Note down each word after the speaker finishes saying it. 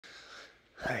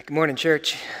All right, good morning,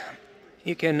 church.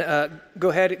 You can go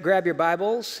ahead, grab your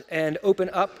Bibles, and open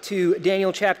up to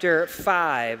Daniel chapter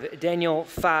 5. Daniel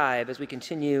 5, as we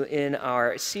continue in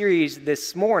our series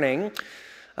this morning.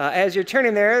 As you're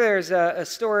turning there, there's a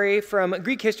story from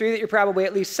Greek history that you're probably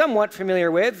at least somewhat familiar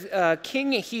with.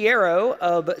 King Hiero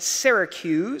of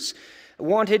Syracuse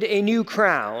wanted a new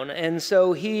crown, and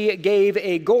so he gave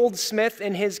a goldsmith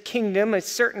in his kingdom a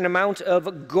certain amount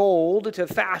of gold to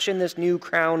fashion this new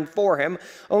crown for him.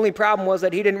 Only problem was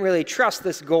that he didn't really trust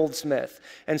this goldsmith,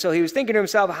 and so he was thinking to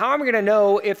himself, how am I going to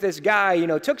know if this guy,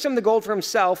 took some of the gold for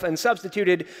himself and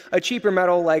substituted a cheaper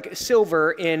metal like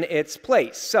silver in its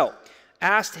place? So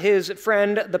asked his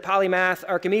friend, the polymath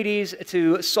Archimedes,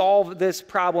 to solve this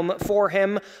problem for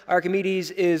him. Archimedes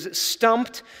is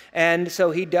stumped, and so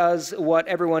he does what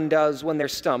everyone does when they're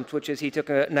stumped, which is he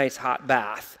took a nice hot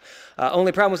bath.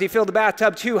 Only problem was he filled the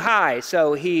bathtub too high,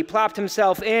 so he plopped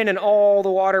himself in, and all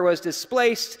the water was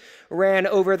displaced, ran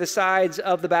over the sides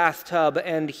of the bathtub,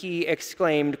 and he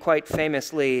exclaimed quite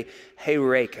famously,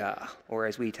 "Heureka," or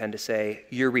as we tend to say,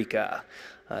 "Eureka."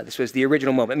 This was the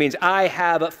original moment. It means, I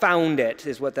have found it,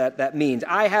 is what that means.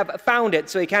 I have found it.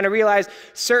 So he kind of realized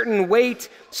certain weight,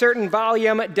 certain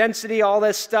volume, density, all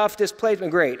this stuff, displacement.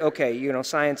 Great. Okay,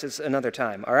 science is another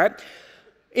time, all right?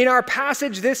 In our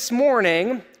passage this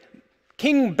morning,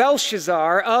 King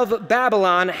Belshazzar of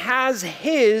Babylon has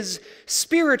his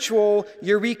spiritual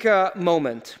eureka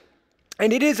moment.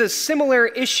 And it is a similar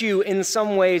issue in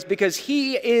some ways because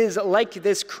he is like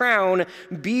this crown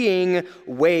being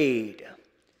weighed,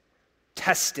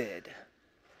 tested.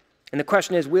 And the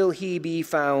question is, will he be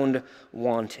found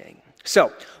wanting?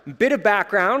 So, bit of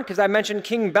background, because I mentioned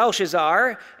King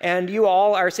Belshazzar, and you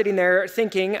all are sitting there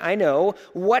thinking, I know,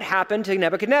 what happened to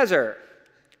Nebuchadnezzar?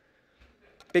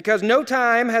 Because no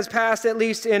time has passed, at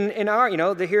least in our,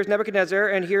 here's Nebuchadnezzar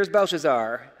and here's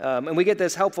Belshazzar. And we get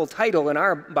this helpful title in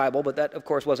our Bible, but that, of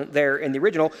course, wasn't there in the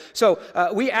original. So,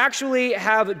 we actually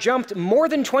have jumped more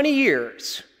than 20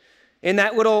 years in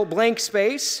that little blank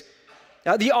space.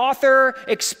 The author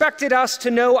expected us to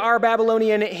know our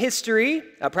Babylonian history,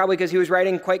 probably because he was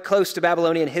writing quite close to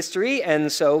Babylonian history,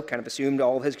 and so kind of assumed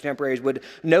all of his contemporaries would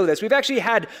know this. We've actually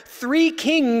had 3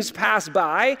 kings pass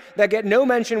by that get no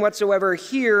mention whatsoever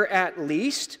here, at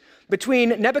least,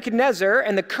 between Nebuchadnezzar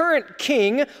and the current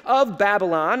king of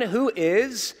Babylon, who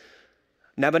is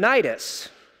Nabonidus.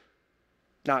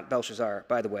 Not Belshazzar,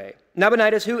 by the way.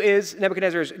 Nabonidus, who is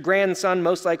Nebuchadnezzar's grandson,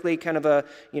 most likely kind of a,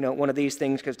 one of these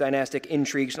things because dynastic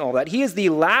intrigues and all that. He is the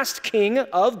last king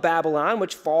of Babylon,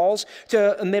 which falls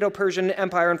to a Middle-Persian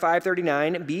Empire in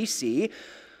 539 BC.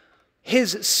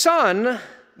 His son,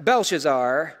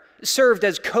 Belshazzar, served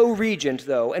as co-regent,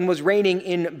 though, and was reigning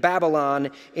in Babylon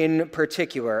in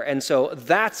particular. And so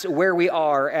that's where we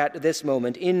are at this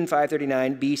moment in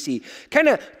 539 BC. Kind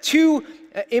of two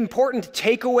important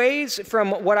takeaways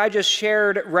from what I just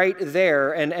shared right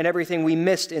there and everything we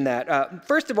missed in that.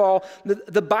 First of all,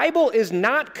 the Bible is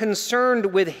not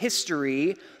concerned with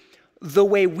history the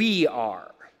way we are.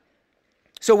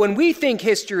 So when we think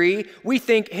history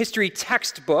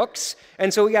textbooks,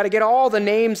 and so we got to get all the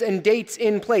names and dates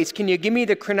in place. Can you give me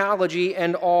the chronology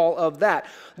and all of that?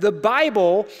 The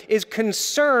Bible is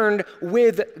concerned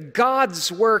with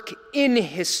God's work in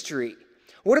history.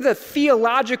 What are the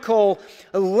theological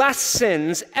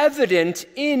lessons evident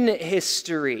in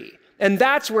history? And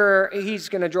that's where he's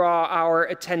going to draw our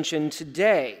attention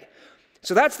today.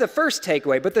 So that's the first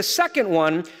takeaway. But the second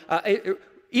one,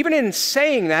 even in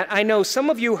saying that, I know some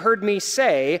of you heard me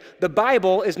say the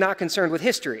Bible is not concerned with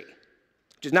history,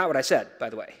 which is not what I said,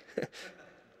 by the way.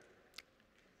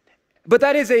 But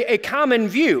that is a common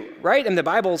view, right? And the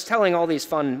Bible's telling all these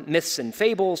fun myths and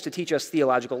fables to teach us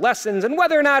theological lessons, and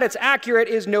whether or not it's accurate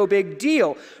is no big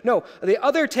deal. No, the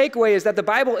other takeaway is that the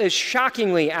Bible is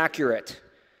shockingly accurate,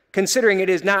 considering it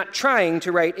is not trying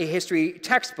to write a history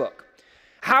textbook.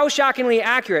 How shockingly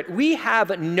accurate. We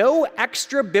have no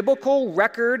extra biblical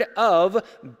record of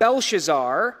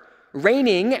Belshazzar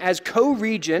reigning as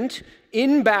co-regent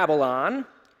in Babylon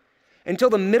until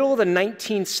the middle of the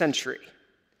 19th century.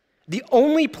 The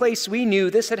only place we knew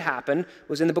this had happened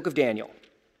was in the book of Daniel.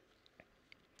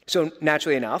 So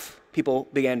naturally enough, people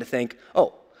began to think,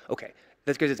 oh, okay,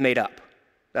 that's because it's made up.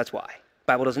 That's why. The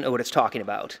Bible doesn't know what it's talking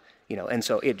about. And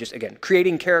so it just, again,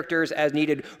 creating characters as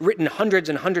needed, written hundreds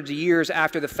and hundreds of years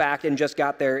after the fact and just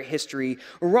got their history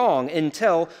wrong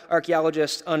until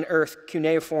archaeologists unearthed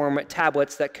cuneiform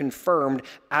tablets that confirmed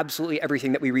absolutely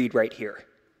everything that we read right here.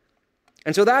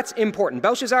 And so that's important.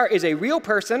 Belshazzar is a real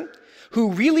person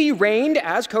who really reigned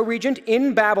as co-regent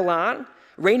in Babylon,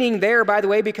 reigning there, by the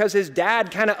way, because his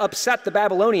dad kind of upset the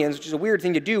Babylonians, which is a weird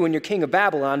thing to do when you're king of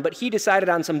Babylon, but he decided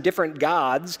on some different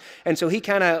gods, and so he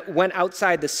kind of went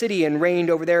outside the city and reigned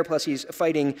over there, plus he's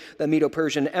fighting the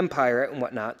Medo-Persian Empire and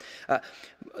whatnot.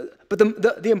 But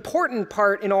the important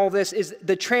part in all this is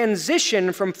the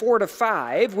transition from 4 to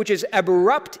 5, which is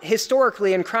abrupt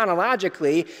historically and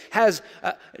chronologically, has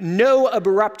no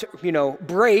abrupt,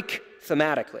 break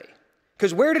thematically.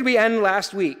 Because where did we end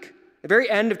last week? The very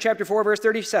end of chapter 4, verse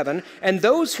 37, and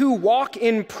those who walk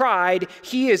in pride,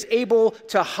 he is able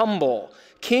to humble.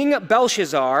 King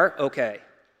Belshazzar, okay,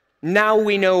 now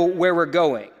we know where we're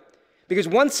going. Because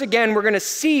once again, we're going to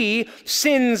see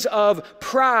sins of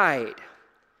pride,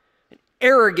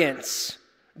 arrogance,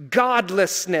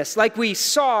 godlessness, like we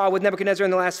saw with Nebuchadnezzar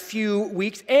in the last few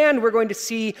weeks, and we're going to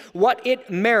see what it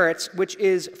merits, which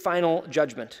is final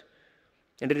judgment.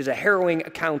 And it is a harrowing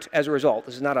account as a result.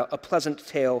 This is not a pleasant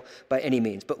tale by any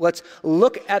means. But let's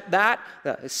look at that,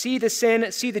 see the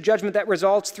sin, see the judgment that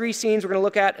results. 3 scenes we're going to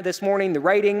look at this morning: the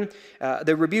writing,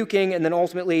 the rebuking, and then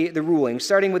ultimately the ruling.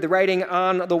 Starting with the writing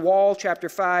on the wall, chapter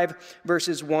 5,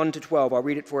 verses 1 to 12. I'll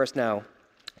read it for us now.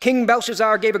 King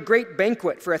Belshazzar gave a great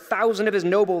banquet for 1,000 of his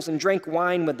nobles and drank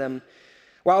wine with them.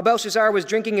 While Belshazzar was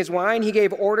drinking his wine, he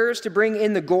gave orders to bring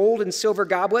in the gold and silver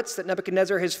goblets that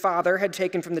Nebuchadnezzar his father had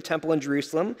taken from the temple in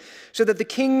Jerusalem, so that the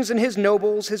kings and his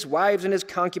nobles, his wives and his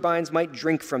concubines might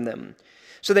drink from them.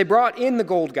 So they brought in the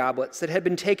gold goblets that had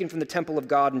been taken from the temple of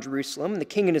God in Jerusalem, and the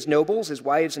king and his nobles, his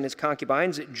wives and his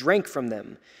concubines drank from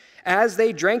them. As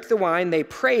they drank the wine, they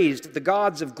praised the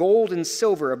gods of gold and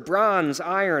silver, of bronze,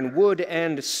 iron, wood,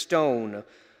 and stone.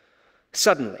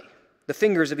 Suddenly, the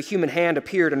fingers of a human hand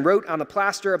appeared and wrote on the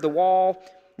plaster of the wall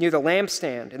near the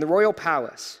lampstand in the royal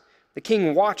palace. The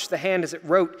king watched the hand as it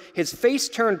wrote. His face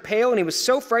turned pale, and he was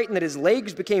so frightened that his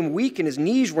legs became weak and his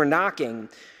knees were knocking.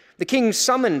 The king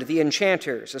summoned the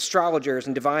enchanters, astrologers,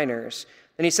 and diviners.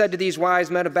 Then he said to these wise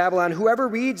men of Babylon, "Whoever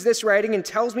reads this writing and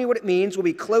tells me what it means will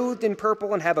be clothed in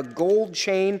purple and have a gold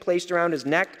chain placed around his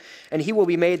neck, and he will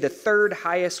be made the 3rd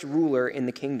highest ruler in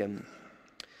the kingdom."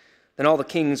 Then all the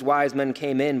king's wise men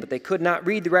came in, but they could not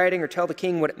read the writing or tell the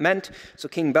king what it meant. So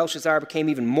King Belshazzar became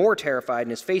even more terrified,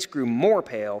 and his face grew more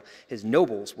pale. His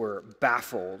nobles were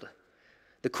baffled.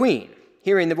 The queen,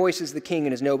 hearing the voices of the king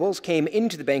and his nobles, came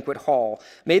into the banquet hall.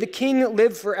 "May the king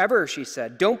live forever," she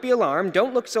said. "Don't be alarmed.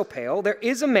 Don't look so pale. There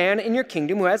is a man in your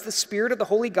kingdom who has the spirit of the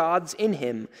holy gods in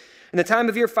him. In the time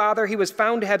of your father, he was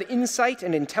found to have insight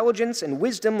and intelligence and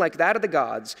wisdom like that of the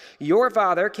gods. Your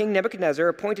father, King Nebuchadnezzar,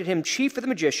 appointed him chief of the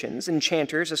magicians,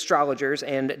 enchanters, astrologers,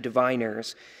 and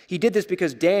diviners. He did this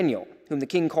because Daniel, whom the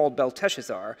king called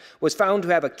Belteshazzar, was found to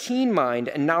have a keen mind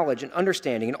and knowledge and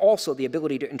understanding, and also the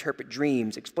ability to interpret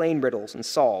dreams, explain riddles, and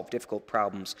solve difficult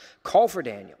problems. Call for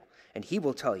Daniel, and he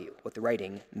will tell you what the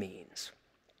writing means."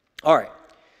 All right.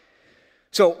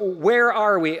 So where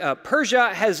are we?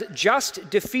 Persia has just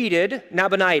defeated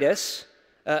Nabonidus,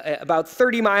 about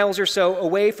 30 miles or so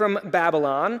away from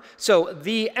Babylon. So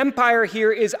the empire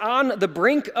here is on the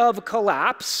brink of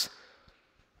collapse.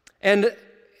 And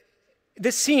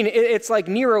this scene, it's like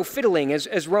Nero fiddling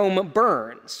as Rome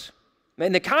burns.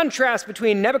 And the contrast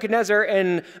between Nebuchadnezzar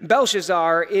and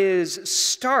Belshazzar is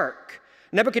stark.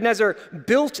 Nebuchadnezzar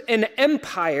built an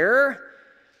empire,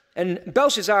 and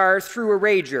Belshazzar threw a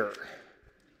rager.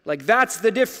 Like, that's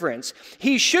the difference.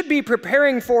 He should be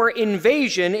preparing for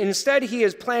invasion. Instead, he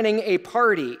is planning a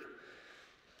party.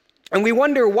 And we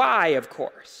wonder why, of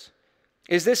course.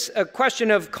 Is this a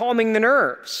question of calming the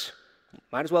nerves?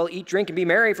 Might as well eat, drink, and be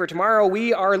merry, for tomorrow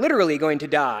we are literally going to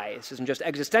die. This isn't just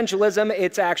existentialism,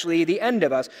 it's actually the end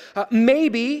of us.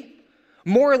 Maybe.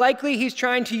 More likely, he's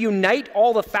trying to unite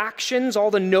all the factions,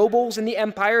 all the nobles in the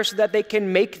empire, so that they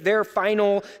can make their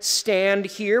final stand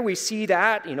here. We see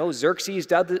that, Xerxes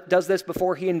does this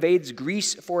before he invades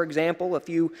Greece, for example, a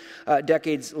few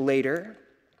decades later.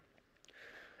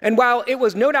 And while it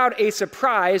was no doubt a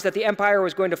surprise that the empire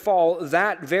was going to fall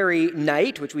that very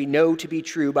night, which we know to be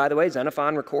true, by the way,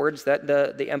 Xenophon records that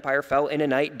the empire fell in a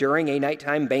night during a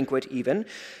nighttime banquet even.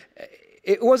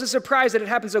 It was a surprise that it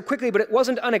happened so quickly, but it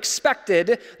wasn't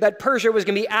unexpected that Persia was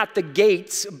going to be at the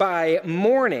gates by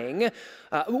morning.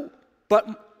 But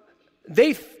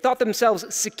they thought themselves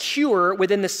secure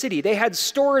within the city. They had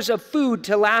stores of food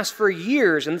to last for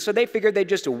years, and so they figured they'd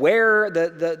just wear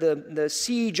the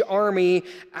siege army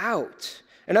out.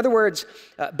 In other words,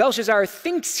 Belshazzar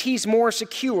thinks he's more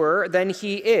secure than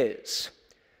he is,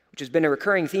 which has been a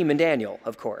recurring theme in Daniel,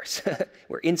 of course.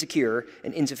 We're insecure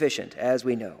and insufficient, as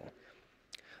we know.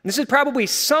 This is probably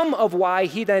some of why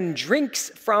he then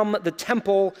drinks from the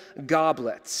temple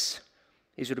goblets.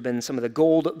 These would have been some of the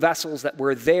gold vessels that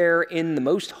were there in the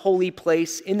most holy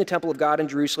place in the temple of God in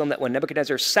Jerusalem, that when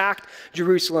Nebuchadnezzar sacked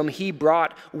Jerusalem, he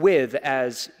brought with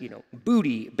as,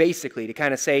 booty, basically, to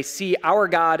kind of say, see, our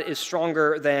God is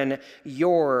stronger than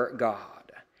your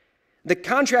God. The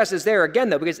contrast is there again,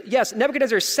 though, because yes,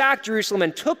 Nebuchadnezzar sacked Jerusalem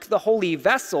and took the holy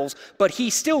vessels, but he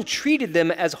still treated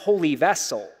them as holy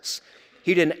vessels.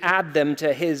 He didn't add them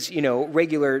to his,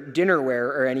 regular dinnerware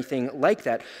or anything like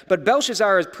that. But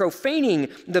Belshazzar is profaning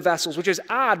the vessels, which is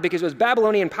odd because it was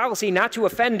Babylonian policy not to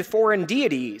offend foreign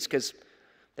deities, because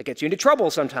that gets you into trouble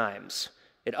sometimes.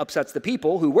 It upsets the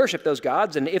people who worship those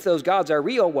gods, and if those gods are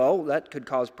real, well, that could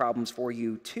cause problems for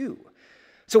you too.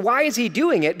 So why is he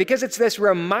doing it? Because it's this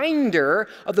reminder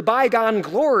of the bygone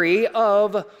glory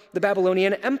of the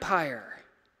Babylonian Empire.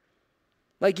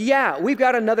 Like, yeah, we've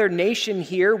got another nation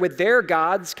here with their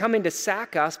gods coming to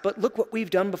sack us, but look what we've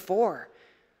done before.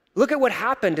 Look at what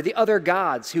happened to the other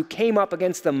gods who came up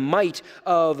against the might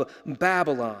of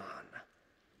Babylon.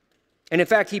 And in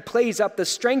fact, he plays up the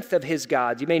strength of his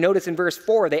gods. You may notice in verse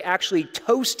 4, they actually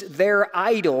toast their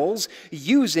idols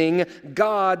using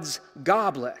God's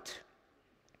goblet.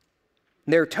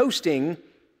 They're toasting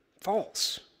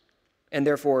false and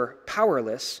therefore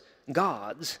powerless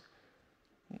gods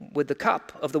with the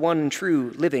cup of the one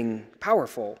true, living,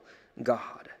 powerful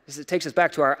God. This takes us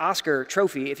back to our Oscar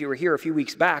trophy, if you were here a few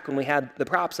weeks back when we had the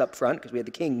props up front, because we had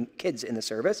the King kids in the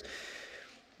service.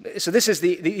 So this is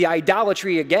the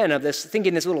idolatry, again, of this,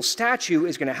 thinking this little statue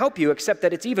is going to help you, except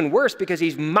that it's even worse because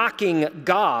he's mocking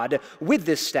God with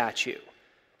this statue.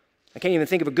 I can't even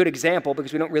think of a good example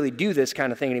because we don't really do this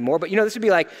kind of thing anymore, but this would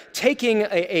be like taking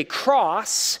a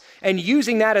cross and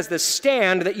using that as the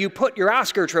stand that you put your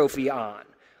Oscar trophy on.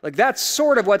 Like, that's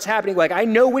sort of what's happening. Like, I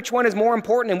know which one is more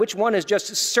important and which one is just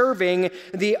serving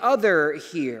the other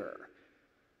here.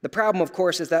 The problem, of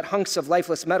course, is that hunks of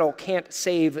lifeless metal can't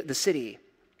save the city.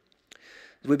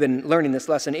 We've been learning this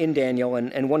lesson in Daniel,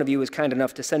 and one of you was kind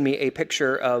enough to send me a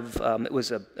picture of, it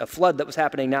was a flood that was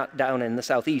happening not down in the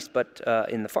southeast, but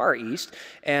in the far east.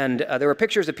 And there were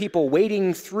pictures of people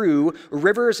wading through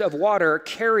rivers of water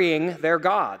carrying their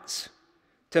gods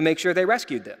to make sure they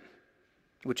rescued them,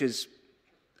 which is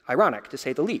ironic, to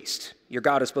say the least. Your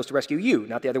God is supposed to rescue you,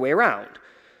 not the other way around.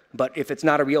 But if it's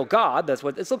not a real God, that's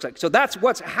what this looks like. So that's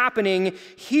what's happening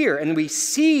here. And we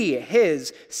see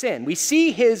his sin. We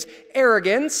see his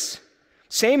arrogance,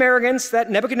 same arrogance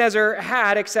that Nebuchadnezzar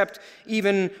had, except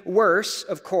even worse,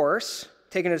 of course,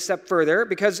 taken it a step further,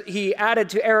 because he added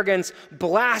to arrogance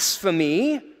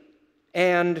blasphemy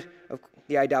and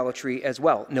the idolatry as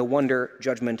well. No wonder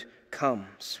judgment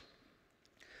comes.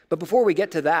 But before we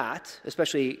get to that,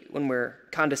 especially when we're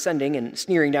condescending and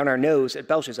sneering down our nose at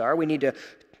Belshazzar, we need to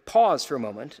pause for a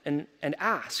moment and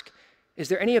ask, is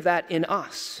there any of that in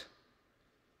us?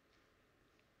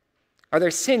 Are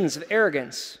there sins of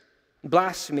arrogance,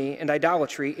 blasphemy, and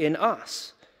idolatry in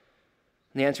us?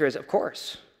 And the answer is, of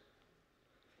course.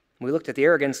 We looked at the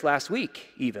arrogance last week,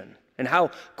 even, and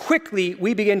how quickly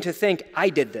we begin to think, I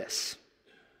did this.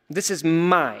 This is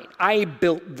mine. I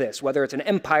built this, whether it's an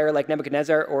empire like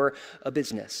Nebuchadnezzar or a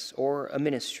business or a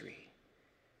ministry.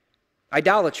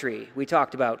 Idolatry, we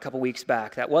talked about a couple weeks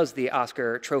back. That was the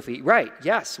Oscar trophy. Right,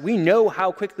 yes, we know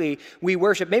how quickly we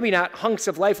worship, maybe not hunks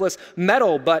of lifeless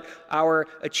metal, but our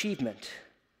achievement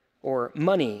or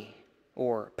money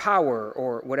or power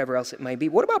or whatever else it might be.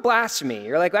 What about blasphemy?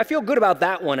 You're like, I feel good about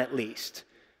that one at least.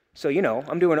 So,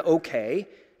 I'm doing okay.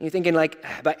 And you're thinking like,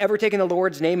 have I ever taken the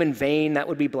Lord's name in vain? That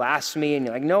would be blasphemy. And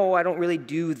you're like, no, I don't really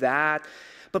do that.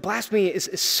 But blasphemy is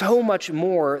so much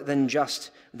more than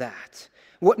just that.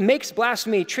 What makes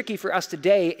blasphemy tricky for us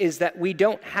today is that we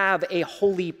don't have a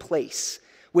holy place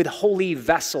with holy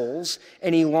vessels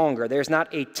any longer. There's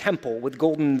not a temple with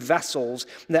golden vessels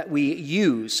that we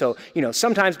use. So,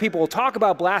 sometimes people will talk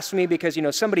about blasphemy because,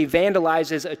 somebody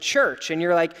vandalizes a church, and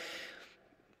you're like,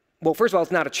 well, first of all,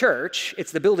 it's not a church.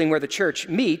 It's the building where the church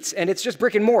meets, and it's just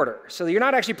brick and mortar. So you're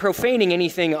not actually profaning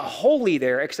anything holy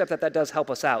there, except that does help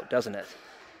us out, doesn't it?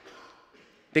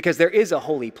 Because there is a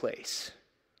holy place.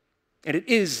 And it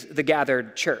is the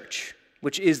gathered church,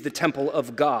 which is the temple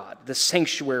of God, the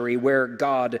sanctuary where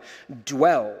God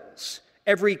dwells.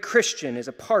 Every Christian is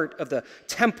a part of the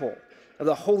temple of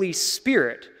the Holy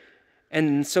Spirit.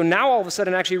 And so now all of a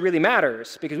sudden it actually really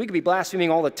matters, because we could be blaspheming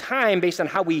all the time based on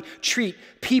how we treat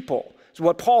people. So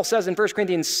what Paul says in 1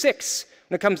 Corinthians 6,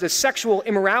 when it comes to sexual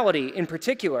immorality in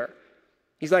particular,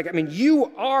 he's like,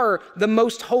 you are the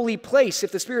most holy place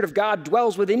if the Spirit of God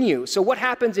dwells within you. So what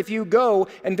happens if you go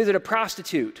and visit a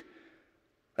prostitute?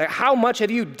 Like, how much have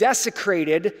you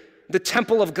desecrated the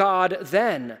temple of God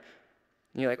then?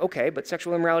 And you're like, okay, but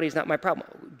sexual immorality is not my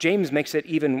problem. James makes it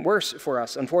even worse for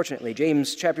us, unfortunately.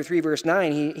 James chapter 3, verse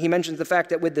 9, he mentions the fact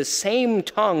that with the same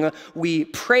tongue we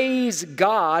praise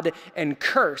God and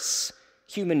curse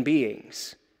human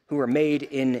beings who are made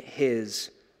in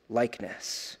his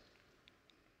likeness.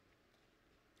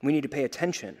 We need to pay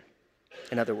attention,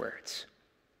 in other words.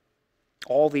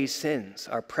 All these sins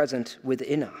are present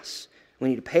within us. We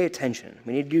need to pay attention.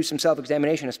 We need to do some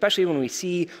self-examination, especially when we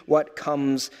see what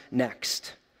comes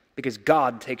next, because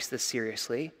God takes this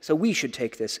seriously, so we should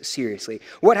take this seriously.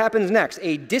 What happens next?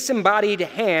 A disembodied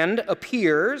hand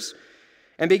appears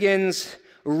and begins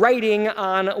writing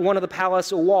on one of the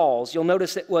palace walls. You'll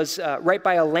notice it was right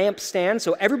by a lampstand,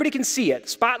 so everybody can see it.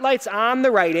 Spotlights on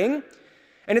the writing.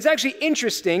 And it's actually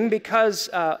interesting because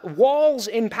walls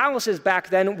in palaces back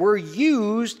then were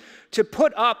used to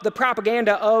put up the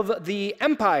propaganda of the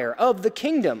empire, of the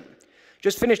kingdom.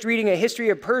 Just finished reading a history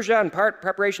of Persia in part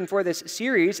preparation for this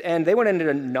series, and they went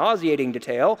into nauseating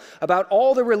detail about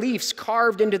all the reliefs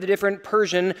carved into the different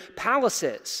Persian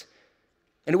palaces.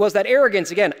 And it was that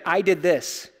arrogance, again, I did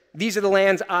this. These are the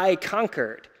lands I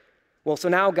conquered. Well, so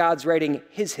now God's writing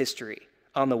his history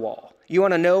on the wall. You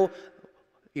want to know,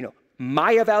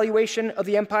 my evaluation of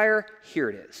the empire? Here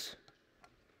it is.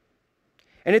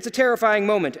 And it's a terrifying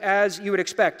moment, as you would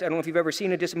expect. I don't know if you've ever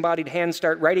seen a disembodied hand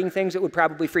start writing things. It would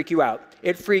probably freak you out.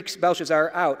 It freaks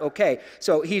Belshazzar out. Okay,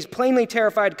 so he's plainly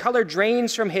terrified. Color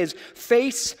drains from his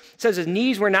face. It says his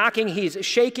knees were knocking. He's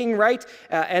shaking, right?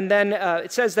 And then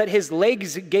it says that his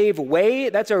legs gave way.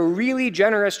 That's a really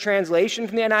generous translation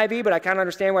from the NIV, but I kind of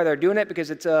understand why they're doing it because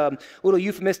it's a little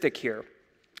euphemistic here.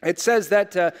 It says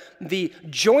that the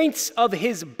joints of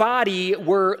his body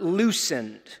were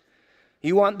loosened.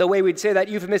 You want the way we'd say that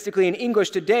euphemistically in English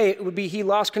today, it would be he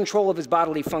lost control of his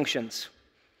bodily functions.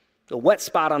 The wet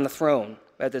spot on the throne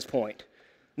at this point.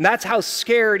 And that's how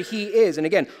scared he is. And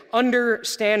again,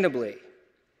 understandably.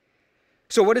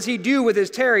 So what does he do with his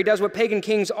terror? He does what pagan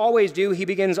kings always do. He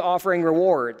begins offering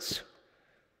rewards.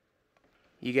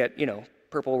 You get,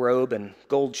 purple robe and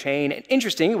gold chain. And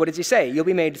interesting, what does he say? You'll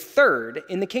be made third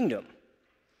in the kingdom.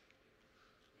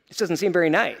 This doesn't seem very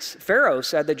nice. Pharaoh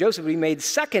said that Joseph would be made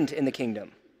second in the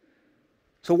kingdom.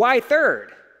 So why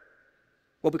third?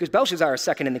 Well, because Belshazzar is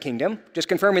second in the kingdom, just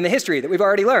confirming the history that we've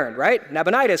already learned, right?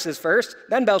 Nabonidus is first,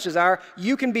 then Belshazzar.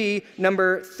 You can be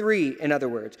number 3, in other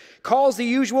words. Calls the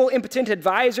usual impotent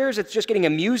advisors. It's just getting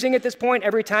amusing at this point.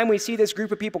 Every time we see this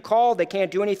group of people called, they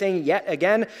can't do anything yet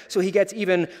again. So he gets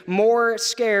even more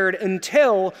scared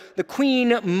until the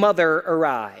queen mother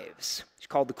arrives. She's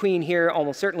called the queen here,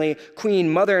 almost certainly queen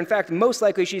mother. In fact, most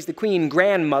likely she's the queen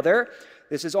grandmother.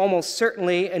 This is almost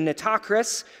certainly a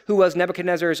Nebuchadnezzar, who was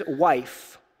Nebuchadnezzar's wife.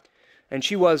 And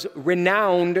she was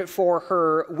renowned for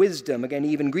her wisdom. Again,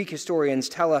 even Greek historians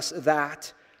tell us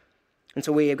that. And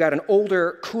so we have got an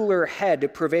older, cooler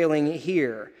head prevailing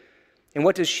here. And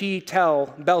what does she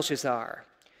tell Belshazzar?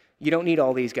 You don't need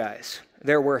all these guys.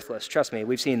 They're worthless. Trust me,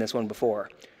 we've seen this one before.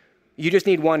 You just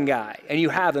need one guy, and you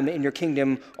have him in your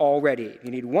kingdom already. You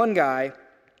need one guy.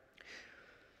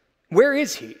 Where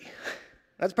is he?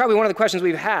 That's probably one of the questions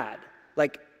we've had.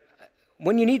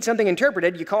 When you need something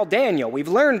interpreted, you call Daniel. We've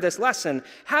learned this lesson,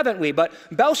 haven't we? But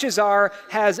Belshazzar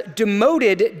has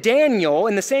demoted Daniel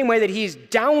in the same way that he's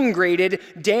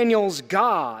downgraded Daniel's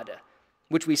God,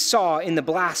 which we saw in the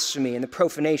blasphemy and the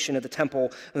profanation of the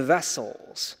temple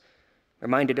vessels.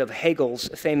 Reminded of Hegel's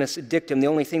famous dictum, the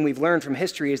only thing we've learned from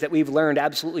history is that we've learned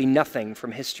absolutely nothing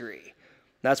from history.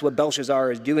 That's what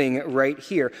Belshazzar is doing right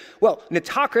here. Well,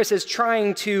 Nebuchadnezzar is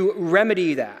trying to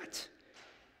remedy that.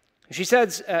 She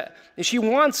says she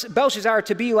wants Belshazzar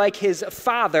to be like his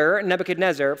father,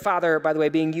 Nebuchadnezzar. Father, by the way,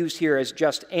 being used here as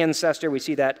just ancestor. We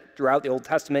see that throughout the Old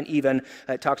Testament even.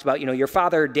 It talks about, your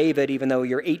father David, even though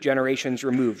you're 8 generations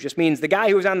removed. Just means the guy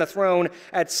who was on the throne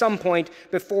at some point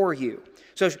before you.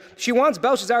 So she wants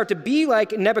Belshazzar to be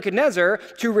like Nebuchadnezzar,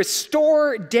 to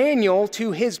restore Daniel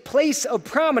to his place of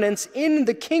prominence in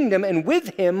the kingdom, and with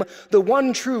him, the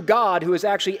one true God who is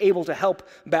actually able to help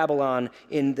Babylon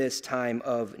in this time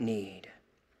of need.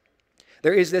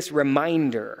 There is this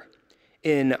reminder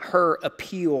in her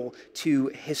appeal to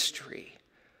history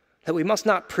that we must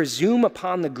not presume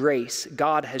upon the grace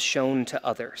God has shown to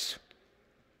others,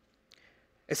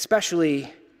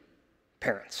 especially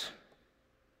parents.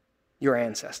 Your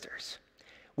ancestors.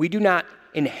 We do not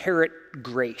inherit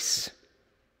grace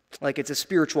like it's a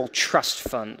spiritual trust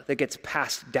fund that gets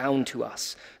passed down to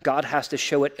us. God has to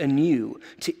show it anew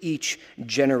to each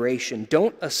generation.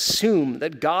 Don't assume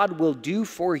that God will do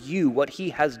for you what he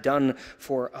has done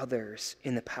for others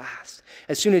in the past.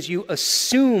 As soon as you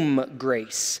assume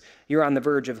grace, you're on the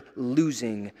verge of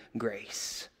losing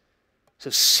grace. So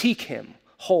seek him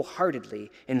wholeheartedly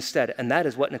instead. And that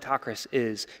is what Nitocris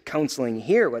is counseling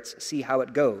here. Let's see how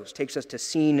it goes. Takes us to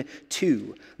scene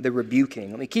 2, the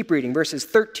rebuking. Let me keep reading, verses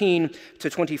 13 to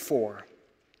 24.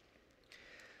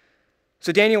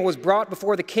 So Daniel was brought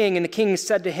before the king, and the king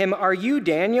said to him, "Are you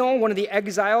Daniel, one of the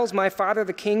exiles my father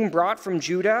the king brought from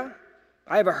Judah?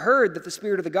 I have heard that the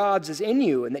spirit of the gods is in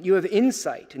you, and that you have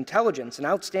insight, intelligence, and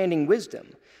outstanding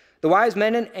wisdom. The wise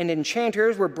men and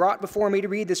enchanters were brought before me to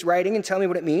read this writing and tell me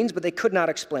what it means, but they could not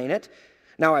explain it.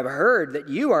 Now I've heard that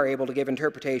you are able to give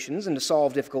interpretations and to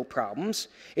solve difficult problems.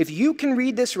 If you can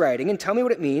read this writing and tell me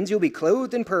what it means, you'll be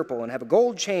clothed in purple and have a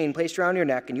gold chain placed around your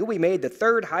neck, and you'll be made the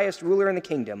 3rd highest ruler in the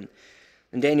kingdom."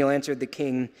 And Daniel answered the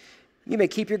king, "You may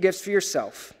keep your gifts for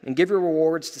yourself and give your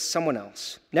rewards to someone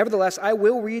else. Nevertheless, I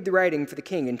will read the writing for the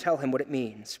king and tell him what it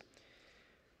means.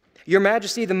 Your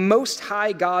Majesty, the Most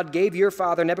High God gave your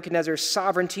father Nebuchadnezzar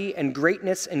sovereignty and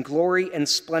greatness and glory and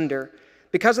splendor.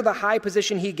 Because of the high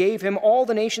position he gave him, all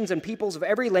the nations and peoples of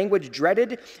every language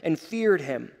dreaded and feared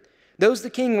him. Those the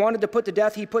king wanted to put to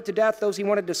death, he put to death. Those he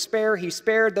wanted to spare, he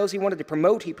spared. Those he wanted to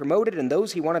promote, he promoted. And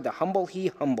those he wanted to humble, he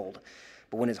humbled.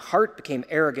 But when his heart became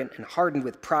arrogant and hardened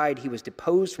with pride, he was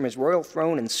deposed from his royal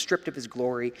throne and stripped of his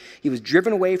glory. He was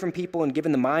driven away from people and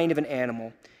given the mind of an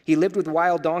animal. He lived with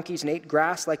wild donkeys and ate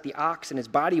grass like the ox, and his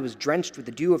body was drenched with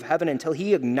the dew of heaven until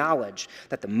he acknowledged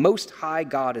that the Most High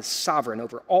God is sovereign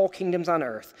over all kingdoms on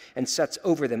earth and sets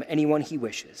over them anyone he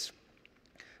wishes.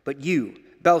 But you,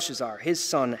 Belshazzar, his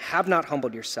son, have not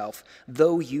humbled yourself,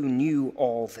 though you knew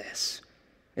all this.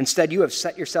 Instead, you have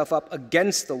set yourself up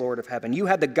against the Lord of heaven. You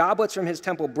had the goblets from his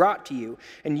temple brought to you,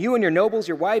 and you and your nobles,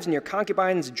 your wives, and your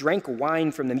concubines drank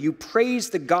wine from them. You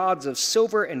praised the gods of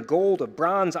silver and gold, of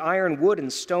bronze, iron, wood,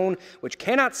 and stone, which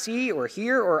cannot see or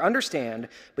hear or understand,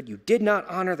 but you did not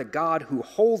honor the God who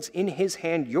holds in his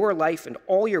hand your life and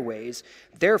all your ways.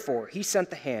 Therefore, he sent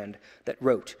the hand that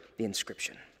wrote the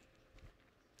inscription."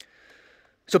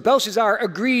 So Belshazzar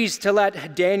agrees to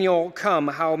let Daniel come,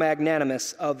 how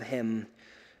magnanimous of him,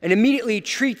 and immediately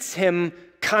treats him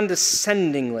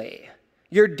condescendingly.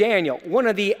 "You're Daniel, one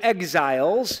of the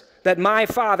exiles that my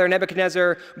father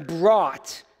Nebuchadnezzar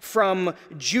brought from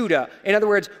Judah. In other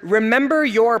words, remember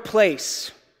your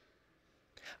place.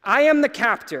 I am the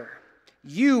captor.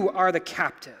 You are the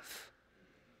captive."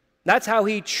 That's how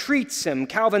he treats him.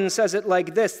 Calvin says it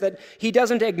like this, that he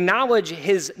doesn't acknowledge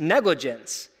his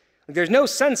negligence. There's no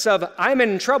sense of, I'm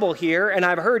in trouble here, and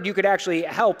I've heard you could actually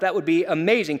help. That would be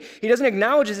amazing. He doesn't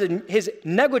acknowledge his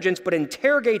negligence, but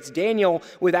interrogates Daniel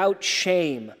without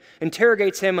shame.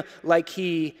 Interrogates him like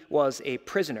he was a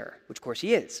prisoner, which of course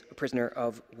he is, a prisoner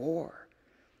of war.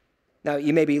 Now,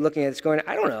 you may be looking at this going,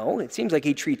 I don't know, it seems like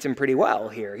he treats him pretty well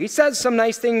here. He says some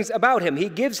nice things about him. He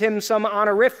gives him some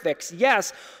honorifics,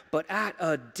 yes, but at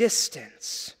a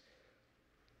distance.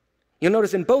 You'll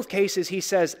notice in both cases he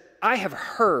says, I have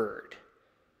heard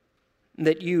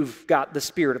that you've got the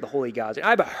spirit of the holy gods.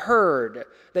 I've heard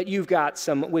that you've got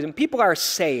some wisdom. People are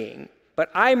saying, but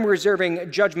I'm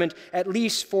reserving judgment at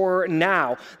least for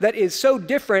now. That is so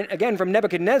different, again, from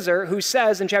Nebuchadnezzar, who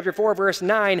says in chapter 4, verse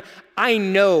 9, I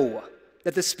know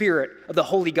that the spirit of the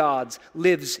holy gods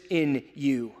lives in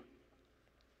you.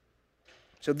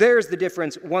 So there's the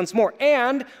difference once more.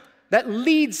 And that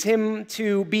leads him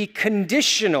to be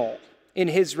conditional in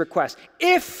his request.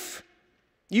 If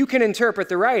you can interpret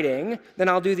the writing, then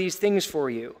I'll do these things for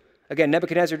you. Again,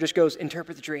 Nebuchadnezzar just goes,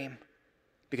 interpret the dream.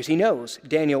 Because he knows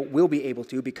Daniel will be able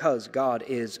to because God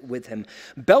is with him.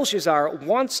 Belshazzar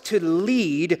wants to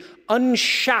lead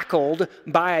unshackled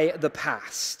by the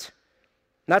past.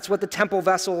 That's what the temple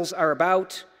vessels are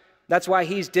about. That's why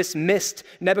he's dismissed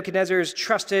Nebuchadnezzar's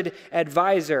trusted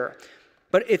advisor.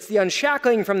 But it's the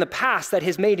unshackling from the past that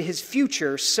has made his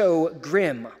future so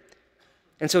grim.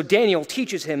 And so Daniel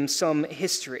teaches him some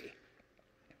history.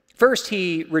 First,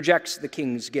 he rejects the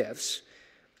king's gifts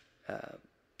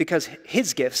because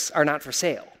his gifts are not for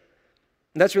sale.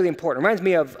 And that's really important. It reminds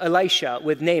me of Elisha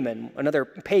with Naaman, another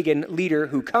pagan leader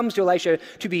who comes to Elisha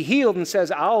to be healed and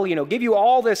says, I'll give you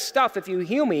all this stuff if you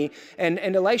heal me. And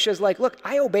Elisha's like, look,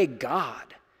 I obey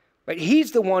God. Right?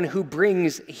 He's the one who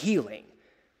brings healing.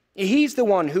 He's the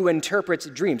one who interprets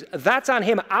dreams. That's on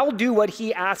him. I'll do what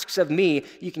he asks of me.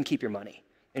 You can keep your money.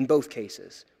 In both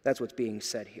cases, that's what's being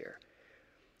said here.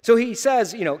 So he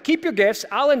says, keep your gifts,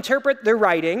 I'll interpret the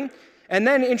writing, and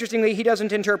then, interestingly, he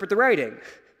doesn't interpret the writing.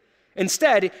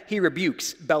 Instead, he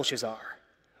rebukes Belshazzar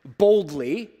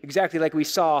boldly, exactly like we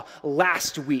saw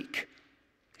last week.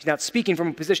 He's not speaking from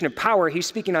a position of power, he's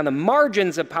speaking on the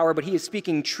margins of power, but he is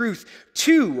speaking truth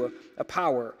to a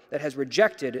power that has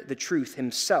rejected the truth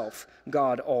himself,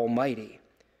 God Almighty.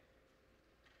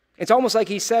 It's almost like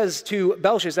he says to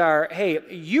Belshazzar, hey,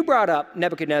 you brought up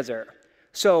Nebuchadnezzar,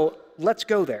 so let's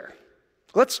go there.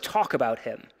 Let's talk about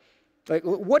him. Like,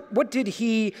 what did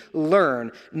he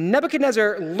learn?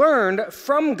 Nebuchadnezzar learned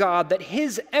from God that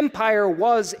his empire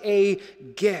was a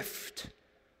gift.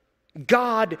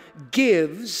 God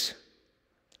gives,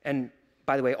 and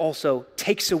by the way, also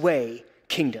takes away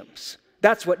kingdoms.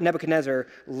 That's what Nebuchadnezzar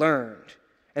learned.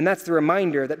 And that's the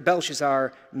reminder that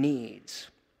Belshazzar needs.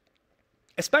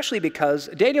 Especially because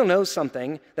Daniel knows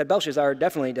something that Belshazzar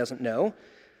definitely doesn't know.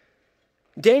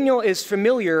 Daniel is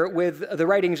familiar with the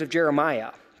writings of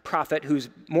Jeremiah, prophet who's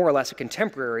more or less a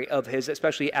contemporary of his,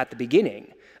 especially at the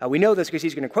beginning. We know this because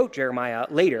he's going to quote Jeremiah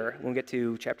later. We'll get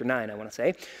to chapter 9, I want to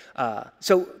say.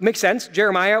 So makes sense.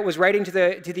 Jeremiah was writing to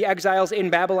the exiles in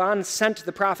Babylon, sent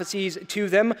the prophecies to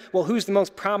them. Well, who's the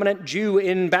most prominent Jew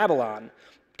in Babylon?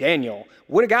 Daniel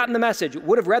would have gotten the message,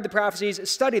 would have read the prophecies,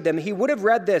 studied them. He would have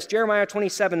read this, Jeremiah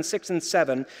 27, 6 and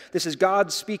 7. This is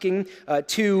God speaking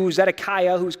to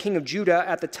Zedekiah, who was king of Judah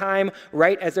at the time,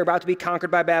 right as they're about to be conquered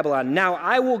by Babylon. Now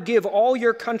I will give all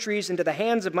your countries into the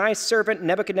hands of my servant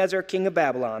Nebuchadnezzar, king of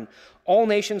Babylon. All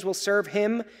nations will serve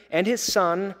him and his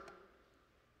son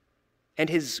and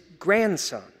his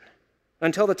grandson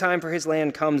until the time for his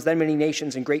land comes. Then many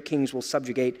nations and great kings will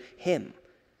subjugate him.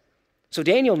 So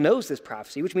Daniel knows this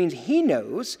prophecy, which means he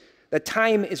knows that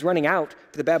time is running out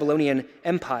for the Babylonian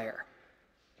Empire.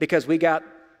 Because we got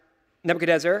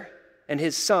Nebuchadnezzar and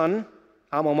his son,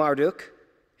 Marduk,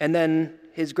 and then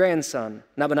his grandson,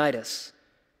 Nabonidus.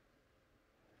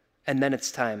 And then it's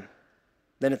time.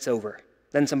 Then it's over.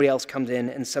 Then somebody else comes in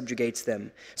and subjugates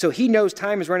them. So he knows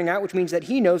time is running out, which means that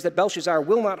he knows that Belshazzar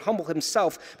will not humble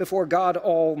himself before God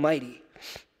Almighty,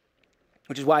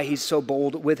 which is why he's so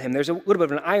bold with him. There's a little bit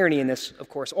of an irony in this, of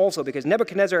course, also, because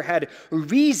Nebuchadnezzar had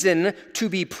reason to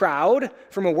be proud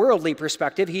from a worldly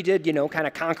perspective. He did, kind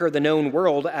of conquer the known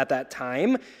world at that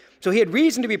time. So he had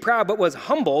reason to be proud, but was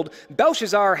humbled.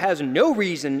 Belshazzar has no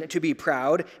reason to be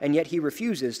proud, and yet he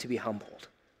refuses to be humbled,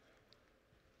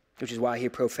 which is why he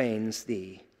profanes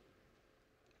the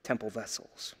temple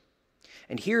vessels.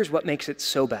 And here's what makes it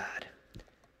so bad.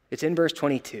 It's in verse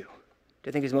 22. I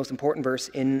think is the most important verse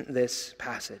in this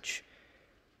passage.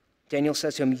 Daniel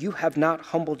says to him, you have not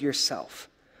humbled yourself,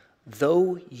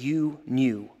 though you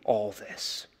knew all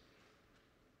this.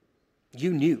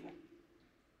 You knew,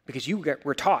 because you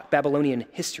were taught Babylonian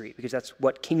history, because that's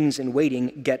what kings in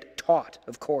waiting get taught,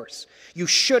 of course. You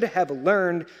should have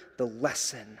learned the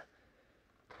lesson.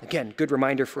 Again, good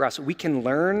reminder for us. We can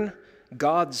learn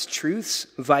God's truths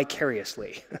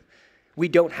vicariously. We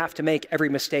don't have to make every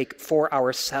mistake for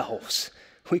ourselves.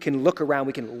 We can look around,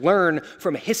 we can learn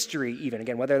from history even.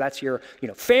 Again, whether that's your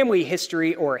family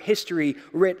history or history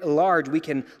writ large, we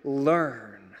can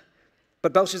learn.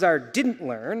 But Belshazzar didn't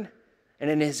learn, and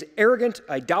in his arrogant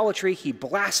idolatry, he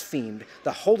blasphemed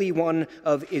the Holy One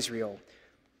of Israel.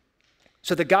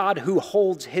 So the God who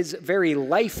holds his very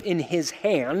life in his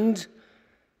hand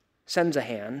sends a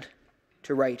hand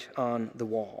to write on the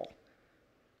wall.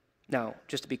 Now,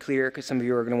 just to be clear, because some of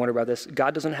you are going to wonder about this,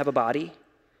 God doesn't have a body.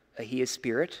 He is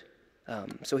spirit.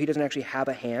 So he doesn't actually have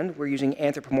a hand. We're using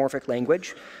anthropomorphic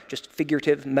language, just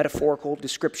figurative, metaphorical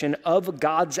description of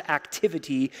God's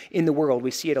activity in the world.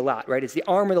 We see it a lot, right? Is the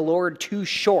arm of the Lord too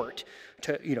short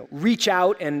to, reach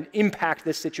out and impact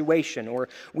this situation? Or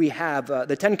we have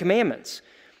the Ten Commandments,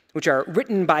 which are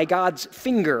written by God's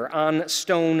finger on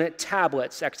stone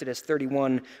tablets, Exodus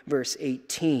 31, verse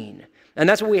 18. And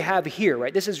that's what we have here,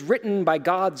 right? This is written by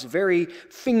God's very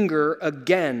finger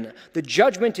again. The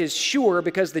judgment is sure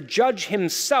because the judge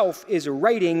himself is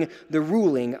writing the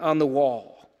ruling on the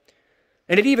wall.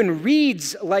 And it even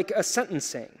reads like a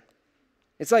sentencing.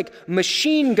 It's like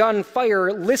machine gun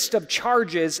fire list of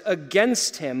charges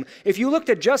against him. If you looked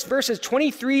at just verses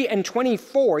 23 and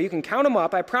 24, you can count them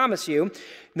up, I promise you,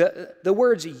 the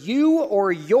words you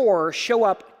or your show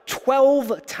up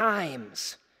 12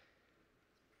 times.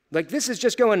 Like this is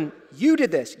just going, you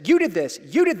did this, you did this,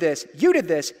 you did this, you did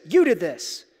this, you did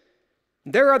this.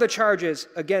 There are the charges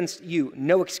against you,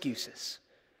 no excuses.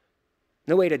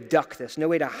 No way to duck this, no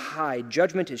way to hide.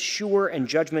 Judgment is sure and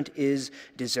judgment is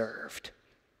deserved.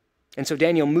 And so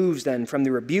Daniel moves then from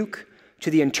the rebuke to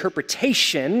the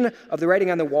interpretation of the writing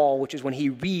on the wall, which is when he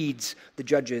reads the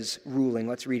judge's ruling.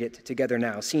 Let's read it together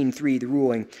now. Scene 3, the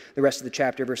ruling, the rest of the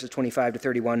chapter, verses 25 to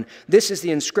 31. This is the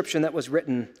inscription that was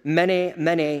written, Mene,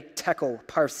 Mene, Tekel,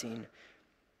 Parsin.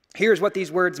 Here's what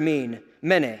these words mean.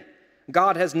 Mene,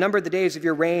 God has numbered the days of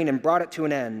your reign and brought it to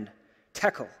an end.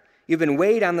 Tekel, you've been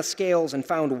weighed on the scales and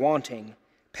found wanting.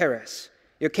 Peres,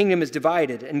 your kingdom is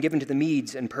divided and given to the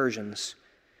Medes and Persians.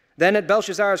 Then at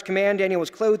Belshazzar's command, Daniel was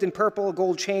clothed in purple, a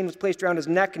gold chain was placed around his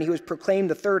neck, and he was proclaimed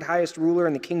the third highest ruler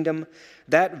in the kingdom.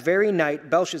 That very night,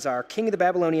 Belshazzar, king of the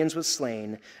Babylonians, was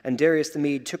slain, and Darius the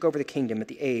Mede took over the kingdom at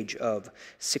the age of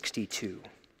 62.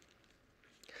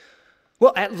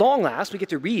 Well, at long last, we get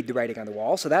to read the writing on the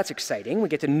wall, so that's exciting. We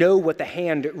get to know what the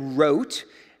hand wrote.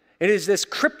 It is this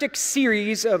cryptic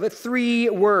series of 3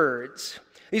 words.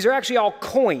 These are actually all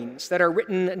coins that are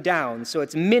written down. So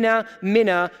it's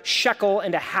mina, shekel,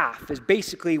 and a half is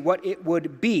basically what it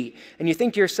would be. And you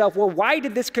think to yourself, well, why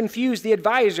did this confuse the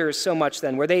advisors so much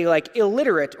then? Were they like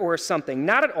illiterate or something?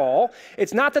 Not at all.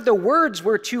 It's not that the words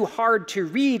were too hard to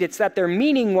read. It's that their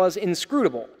meaning was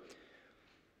inscrutable.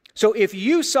 So if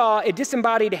you saw a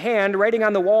disembodied hand writing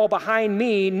on the wall behind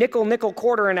me, nickel, nickel,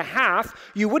 quarter, and a half,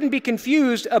 you wouldn't be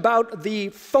confused about the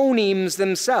phonemes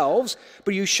themselves,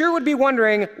 but you sure would be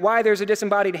wondering why there's a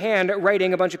disembodied hand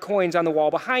writing a bunch of coins on the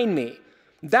wall behind me.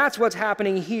 That's what's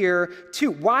happening here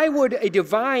too. Why would a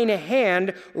divine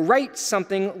hand write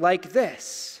something like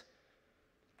this?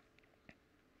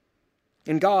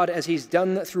 And God, as he's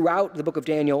done throughout the book of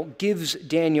Daniel, gives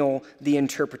Daniel the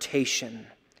interpretation.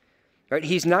 Right?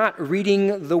 He's not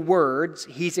reading the words,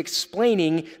 he's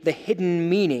explaining the hidden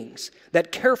meanings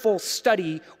that careful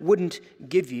study wouldn't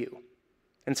give you.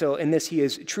 And so in this, he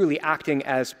is truly acting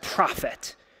as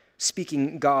prophet,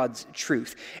 speaking God's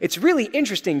truth. It's really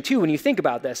interesting, too, when you think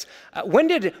about this. When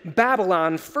did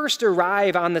Babylon first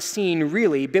arrive on the scene,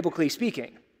 really, biblically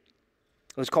speaking?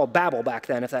 It was called Babel back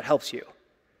then, if that helps you.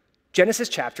 Genesis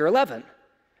chapter 11.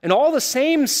 And all the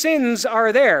same sins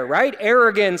are there, right?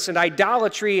 Arrogance and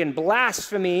idolatry and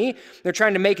blasphemy. They're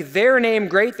trying to make their name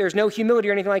great. There's no humility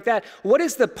or anything like that. What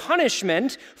is the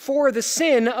punishment for the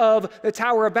sin of the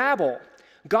Tower of Babel?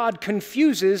 God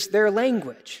confuses their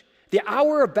language. The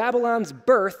hour of Babylon's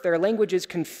birth, their language is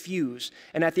confused.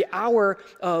 And at the hour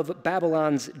of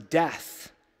Babylon's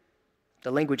death,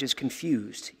 the language is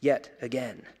confused yet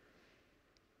again.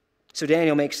 So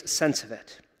Daniel makes sense of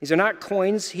it. These are not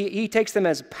coins. He takes them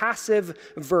as passive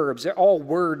verbs. They're all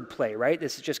wordplay, right?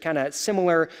 This is just kind of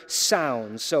similar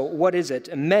sounds. So what is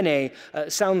it? Mene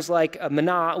sounds like a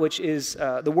mana, which is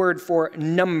the word for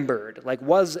numbered, like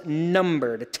was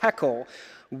numbered. Tekel,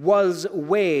 was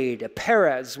weighed.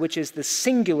 Perez, which is the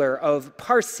singular of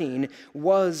parsing,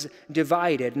 was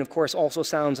divided. And of course also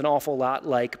sounds an awful lot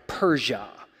like Persia.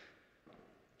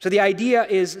 So the idea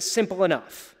is simple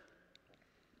enough.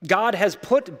 God has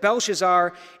put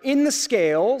Belshazzar in the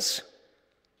scales,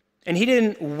 and he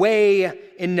didn't weigh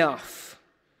enough.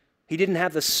 He didn't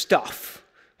have the stuff,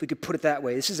 if we could put it that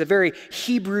way. This is a very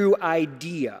Hebrew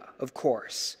idea, of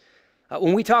course.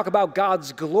 When we talk about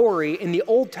God's glory in the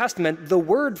Old Testament, the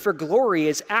word for glory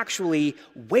is actually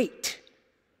weight,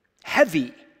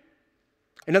 heavy.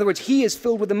 In other words, he is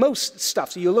filled with the most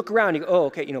stuff. So you look around and you go, oh,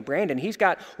 okay, Brandon, he's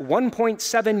got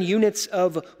 1.7 units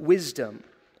of wisdom.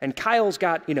 And Kyle's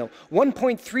got,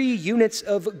 1.3 units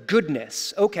of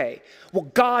goodness. Okay, well,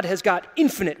 God has got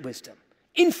infinite wisdom,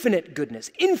 infinite goodness,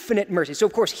 infinite mercy. So,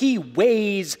 of course, he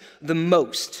weighs the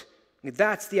most.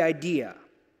 That's the idea.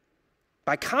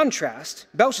 By contrast,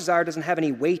 Belshazzar doesn't have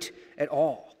any weight at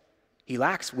all. He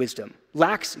lacks wisdom,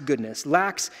 lacks goodness,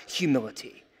 lacks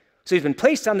humility. So he's been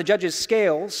placed on the judge's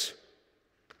scales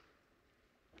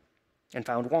and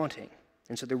found wanting.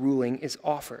 And so the ruling is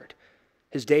offered.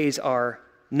 His days are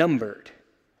numbered.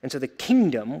 And so the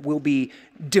kingdom will be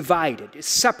divided,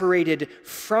 separated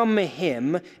from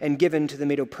him and given to the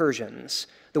Medo-Persians,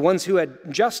 the ones who had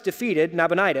just defeated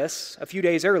Nabonidus a few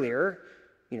days earlier,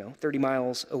 30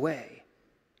 miles away.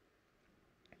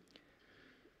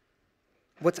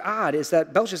 What's odd is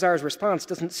that Belshazzar's response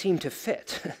doesn't seem to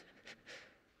fit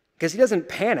because he doesn't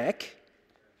panic,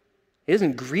 he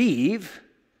doesn't grieve,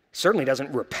 certainly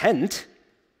doesn't repent.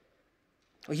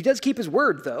 Well, he does keep his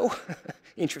word, though,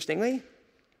 interestingly.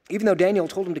 Even though Daniel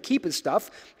told him to keep his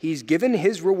stuff, he's given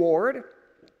his reward, and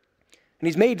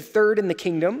he's made third in the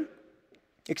kingdom,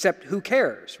 except who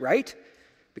cares, right?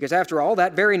 Because after all,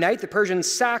 that very night, the Persians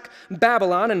sack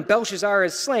Babylon, and Belshazzar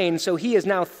is slain, so he is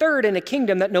now third in a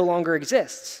kingdom that no longer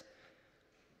exists.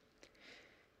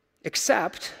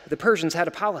 Except the Persians had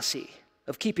a policy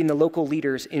of keeping the local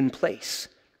leaders in place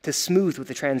to smooth with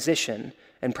the transition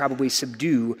and probably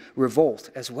subdue revolt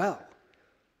as well.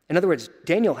 In other words,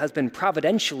 Daniel has been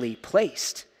providentially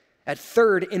placed at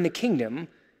third in the kingdom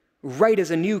right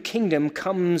as a new kingdom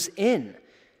comes in,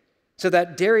 so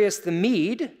that Darius the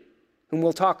Mede, whom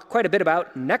we'll talk quite a bit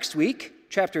about next week,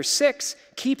 chapter 6,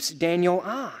 keeps Daniel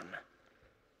on.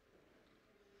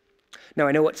 Now,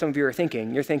 I know what some of you are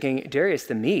thinking. You're thinking, Darius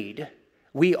the Mede,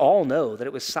 we all know that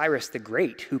it was Cyrus the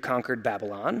Great who conquered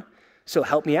Babylon. So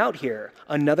help me out here.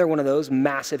 Another one of those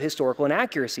massive historical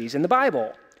inaccuracies in the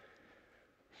Bible.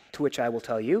 To which I will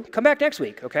tell you, come back next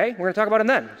week, okay? We're going to talk about them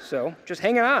then. So just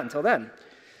hang on until then.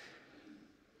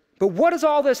 But what does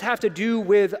all this have to do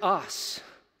with us?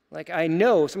 Like, I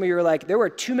know some of you are like, there were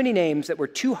too many names that were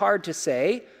too hard to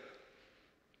say.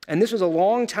 And this was a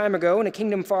long time ago in a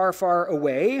kingdom far, far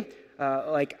away.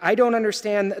 I don't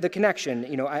understand the connection.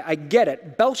 I get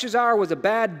it. Belshazzar was a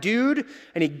bad dude,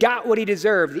 and he got what he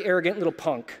deserved, the arrogant little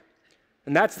punk.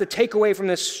 And that's the takeaway from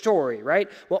this story, right?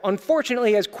 Well,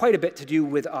 unfortunately, it has quite a bit to do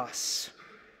with us.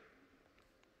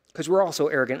 Because we're also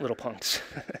arrogant little punks.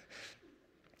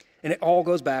 And it all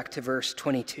goes back to verse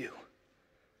 22.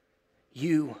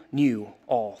 You knew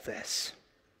all this.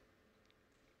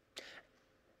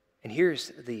 And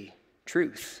here's the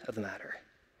truth of the matter.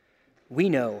 We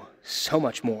know so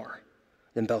much more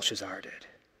than Belshazzar did.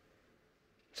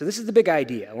 So this is the big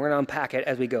idea. We're going to unpack it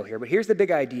as we go here. But here's the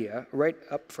big idea right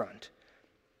up front.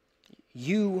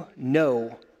 You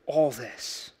know all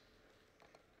this.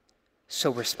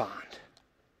 So respond.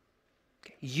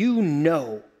 Okay. You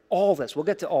know all this. We'll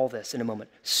get to all this in a moment.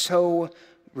 So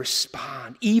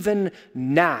respond. Even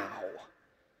now.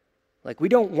 Like, we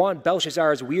don't want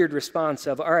Belshazzar's weird response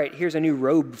of, all right, here's a new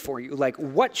robe for you. Like,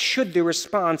 what should the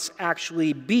response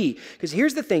actually be? Because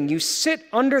here's the thing. You sit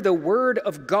under the word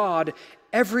of God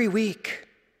every week.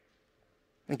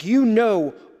 Like, you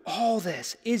know all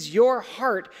this. Is your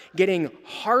heart getting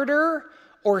harder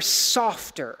or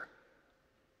softer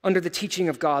under the teaching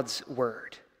of God's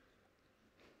word?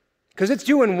 Because it's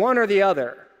doing one or the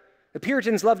other. The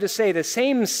Puritans love to say the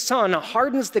same sun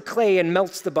hardens the clay and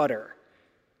melts the butter.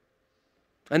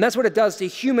 And that's what it does to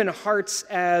human hearts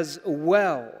as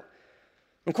well.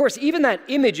 Of course, even that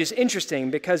image is interesting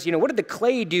because, what did the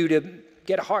clay do to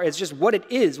get hard? It's just what it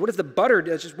is. What does the butter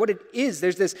do? It's just what it is.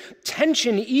 There's this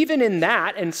tension even in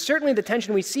that, and certainly the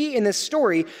tension we see in this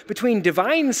story between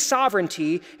divine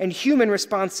sovereignty and human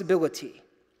responsibility.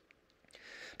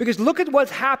 Because look at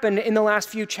what's happened in the last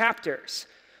few chapters.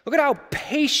 Look at how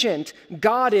patient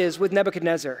God is with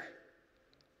Nebuchadnezzar.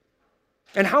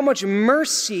 And how much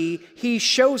mercy he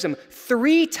shows him.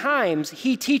 3 times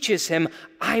he teaches him,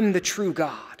 I'm the true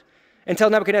God. Until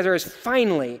Nebuchadnezzar is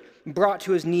finally brought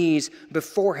to his knees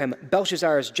before him.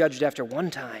 Belshazzar is judged after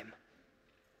 1 time.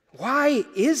 Why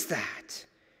is that?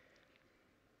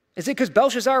 Is it because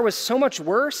Belshazzar was so much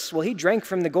worse? Well, he drank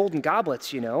from the golden goblets,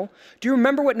 Do you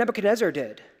remember what Nebuchadnezzar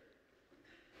did?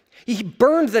 He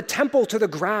burned the temple to the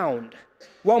ground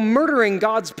while murdering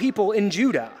God's people in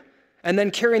Judah. And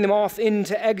then carrying them off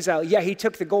into exile. Yeah, he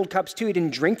took the gold cups too. He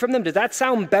didn't drink from them. Does that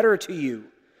sound better to you?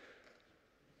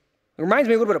 It reminds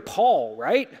me a little bit of Paul,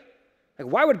 right?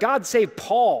 Like, why would God save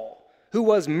Paul, who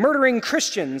was murdering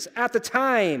Christians at the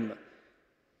time?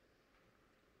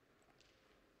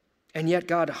 And yet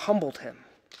God humbled him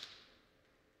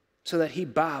so that he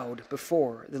bowed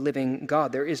before the living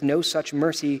God. There is no such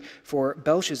mercy for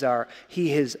Belshazzar.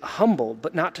 He is humbled,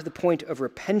 but not to the point of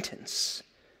repentance.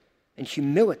 And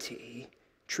humility,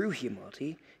 true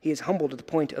humility, he is humbled to the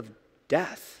point of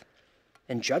death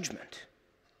and judgment.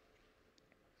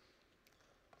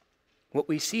 What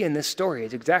we see in this story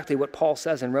is exactly what Paul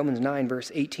says in Romans 9,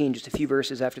 verse 18, just a few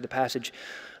verses after the passage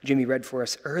Jimmy read for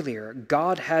us earlier.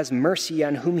 God has mercy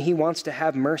on whom he wants to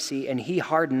have mercy, and he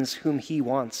hardens whom he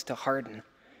wants to harden.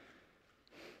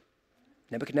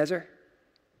 Nebuchadnezzar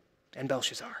and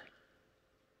Belshazzar.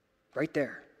 Right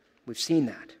there. We've seen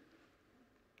that.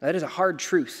 That is a hard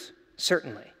truth,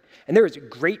 certainly. And there is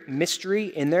great mystery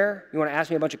in there. You want to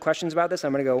ask me a bunch of questions about this?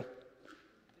 I'm going to go,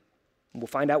 we'll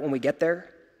find out when we get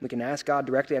there. We can ask God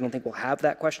directly. I don't think we'll have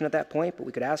that question at that point, but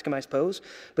we could ask him, I suppose.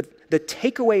 But the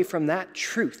takeaway from that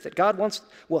truth, that God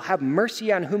will have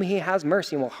mercy on whom he has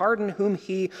mercy and will harden whom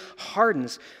he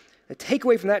hardens. The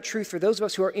takeaway from that truth for those of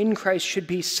us who are in Christ should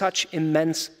be such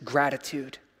immense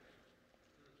gratitude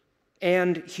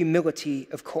and humility,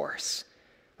 of course.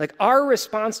 Like, our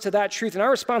response to that truth and our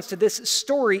response to this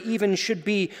story even should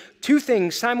be 2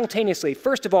 things simultaneously.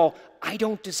 First of all, I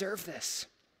don't deserve this.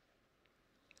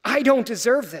 I don't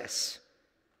deserve this.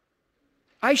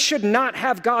 I should not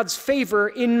have God's favor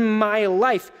in my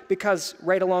life because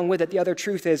right along with it, the other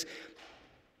truth is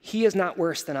he is not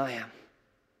worse than I am.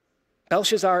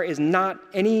 Belshazzar is not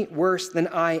any worse than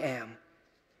I am.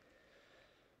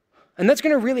 And that's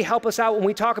going to really help us out when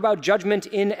we talk about judgment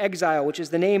in exile, which is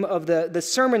the name of the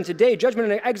sermon today.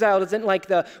 Judgment in exile isn't like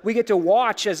we get to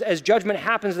watch as judgment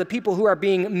happens to the people who are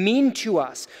being mean to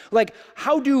us. Like,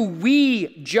 how do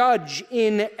we judge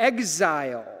in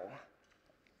exile?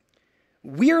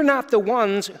 We're not the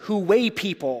ones who weigh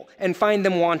people and find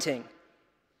them wanting.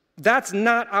 That's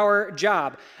not our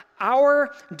job.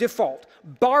 our default,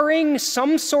 barring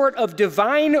some sort of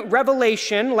divine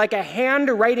revelation, like a hand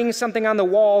writing something on the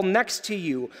wall next to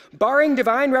you, barring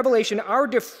divine revelation, our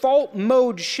default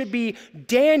mode should be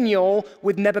Daniel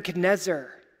with Nebuchadnezzar,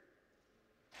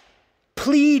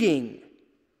 pleading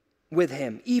with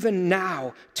him. Even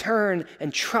now, turn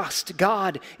and trust.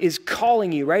 God is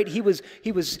calling you, right? He was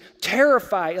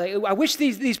terrified. Like, I wish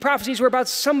these prophecies were about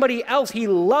somebody else. He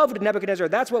loved Nebuchadnezzar.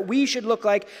 That's what we should look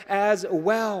like as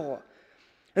well.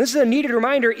 And this is a needed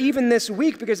reminder even this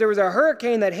week, because there was a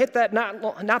hurricane that hit that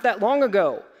not that long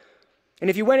ago. And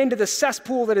if you went into the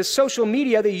cesspool that is social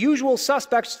media, the usual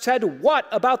suspects said what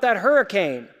about that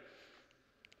hurricane?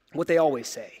 What they always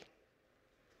say.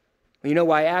 Well, you know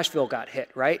why Asheville got hit,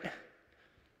 right?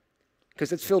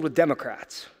 Because it's filled with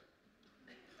Democrats.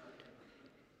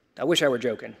 I wish I were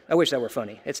joking. I wish that were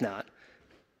funny. It's not.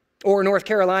 Or North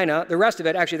Carolina, the rest of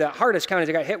it, actually the hardest counties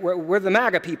that got hit where the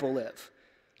MAGA people live.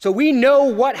 So we know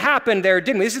what happened there,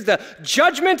 didn't we? This is the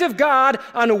judgment of God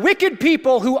on wicked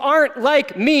people who aren't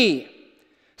like me.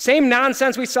 Same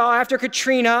nonsense we saw after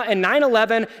Katrina and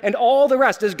 9/11 and all the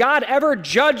rest. Does God ever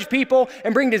judge people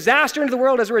and bring disaster into the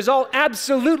world as a result?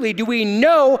 Absolutely. Do we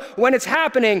know when it's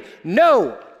happening?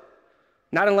 No.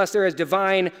 Not unless there is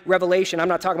divine revelation. I'm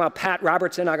not talking about Pat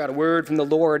Robertson, I got a word from the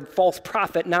Lord, false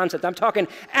prophet nonsense. I'm talking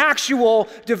actual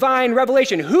divine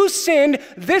revelation. Who sinned,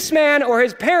 this man or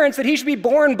his parents, that he should be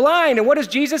born blind? And what does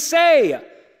Jesus say?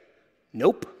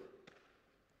 Nope.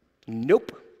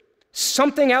 Nope.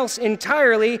 Something else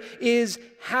entirely is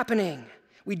happening.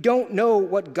 We don't know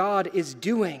what God is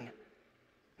doing.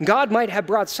 God might have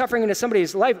brought suffering into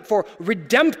somebody's life for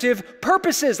redemptive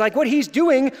purposes, like what he's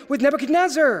doing with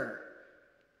Nebuchadnezzar.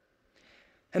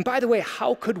 And by the way,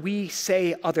 how could we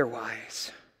say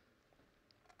otherwise?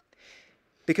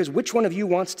 Because which one of you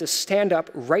wants to stand up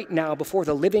right now before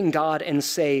the living God and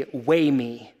say, weigh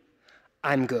me,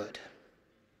 I'm good?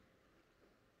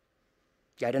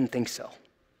 Yeah, I didn't think so.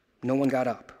 No one got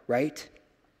up, right?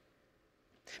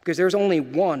 Because there's only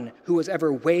one who was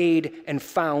ever weighed and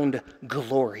found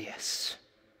glorious,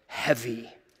 heavy,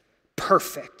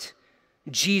 perfect.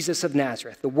 Jesus of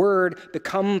Nazareth, the Word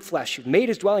become flesh, who made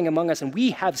his dwelling among us, and we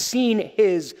have seen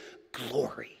his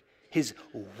glory, his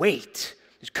weight.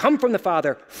 He's come from the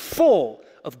Father, full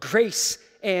of grace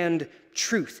and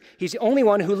truth. He's the only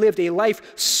one who lived a life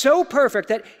so perfect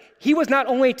that he was not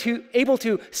only able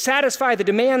to satisfy the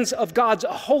demands of God's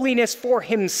holiness for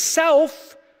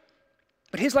himself,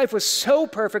 but his life was so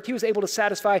perfect, he was able to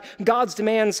satisfy God's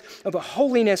demands of a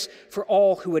holiness for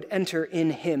all who would enter in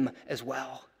him as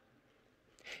well.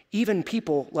 Even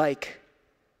people like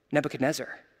Nebuchadnezzar,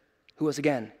 who was,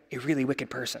 again, a really wicked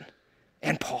person,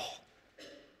 and Paul,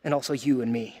 and also you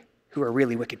and me, who are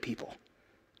really wicked people.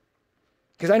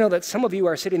 Because I know that some of you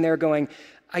are sitting there going,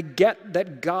 I get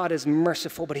that God is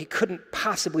merciful, but he couldn't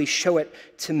possibly show it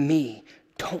to me.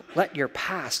 Don't let your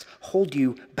past hold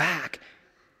you back.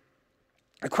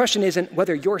 The question isn't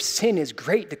whether your sin is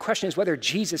great. The question is whether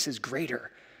Jesus is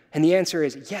greater. And the answer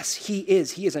is, yes, he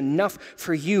is. He is enough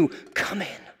for you. Come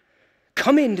in.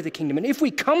 Come into the kingdom. And if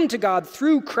we come to God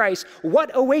through Christ,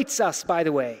 what awaits us, by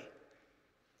the way?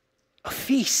 A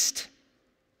feast.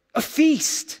 A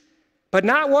feast. But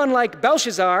not one like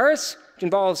Belshazzar's, which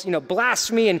involves,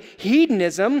 blasphemy and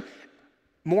hedonism.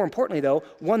 More importantly, though,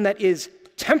 one that is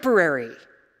temporary.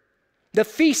 The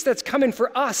feast that's coming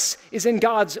for us is in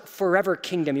God's forever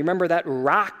kingdom. You remember that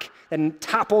rock that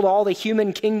toppled all the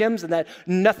human kingdoms and that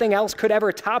nothing else could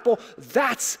ever topple?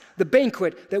 That's the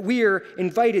banquet that we're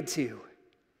invited to.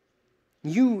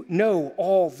 You know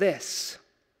all this,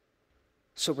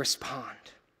 so respond.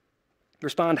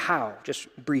 Respond how? Just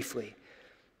briefly.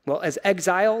 Well, as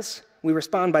exiles, we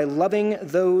respond by loving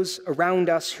those around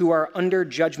us who are under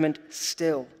judgment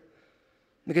still,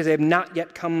 because they have not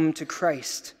yet come to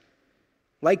Christ.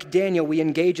 Like Daniel, we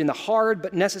engage in the hard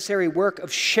but necessary work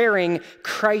of sharing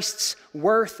Christ's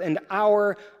worth and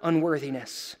our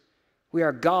unworthiness. We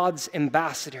are God's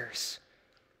ambassadors,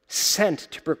 sent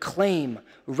to proclaim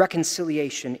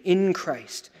reconciliation in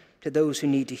Christ to those who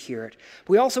need to hear it.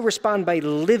 We also respond by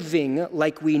living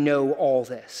like we know all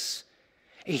this.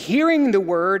 Hearing the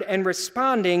word and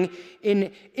responding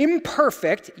in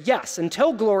imperfect, yes,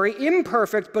 until glory,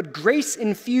 imperfect, but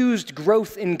grace-infused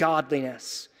growth in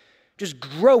godliness. Just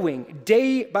growing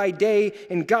day by day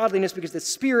in godliness because the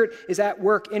Spirit is at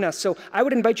work in us. So I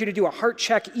would invite you to do a heart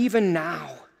check even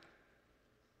now.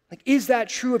 Like, is that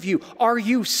true of you? Are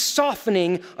you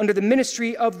softening under the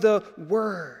ministry of the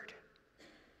word?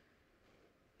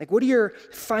 Like, what do your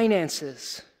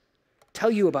finances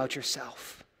tell you about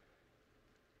yourself?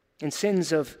 In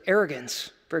sins of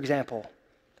arrogance, for example,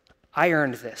 I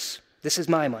earned this. This is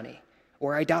my money,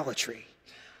 or idolatry?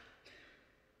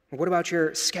 Or what about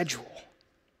your schedule,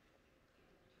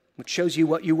 which shows you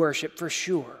what you worship for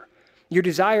sure? Your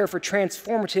desire for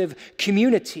transformative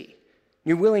community,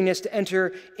 your willingness to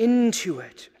enter into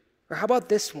it. Or how about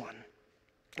this one?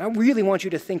 I really want you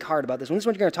to think hard about this one. This is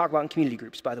what you're going to talk about in community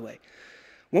groups, by the way.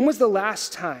 When was the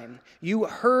last time you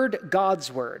heard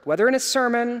God's word, whether in a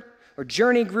sermon or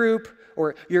journey group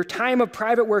or your time of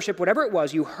private worship, whatever it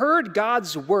was, you heard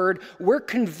God's word, were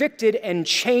convicted and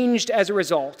changed as a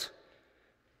result?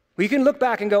 Well, you can look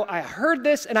back and go, I heard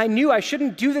this and I knew I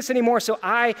shouldn't do this anymore, so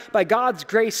I, by God's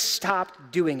grace,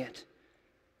 stopped doing it.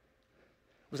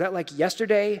 Was that like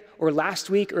yesterday or last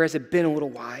week, or has it been a little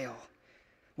while?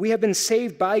 We have been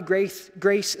saved by grace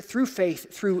through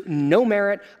faith, through no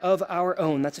merit of our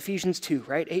own. That's Ephesians 2,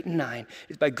 right? 8 and 9.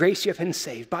 It's by grace you have been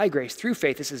saved, by grace, through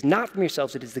faith. This is not from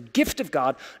yourselves. It is the gift of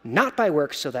God, not by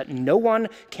works, so that no one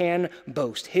can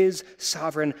boast. His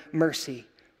sovereign mercy.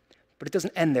 But it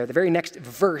doesn't end there. The very next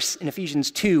verse in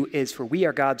Ephesians 2 is, for we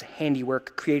are God's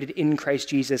handiwork, created in Christ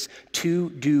Jesus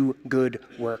to do good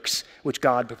works, which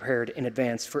God prepared in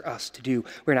advance for us to do.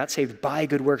 We're not saved by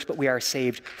good works, but we are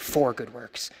saved for good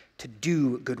works, to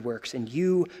do good works. And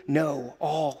you know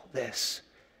all this.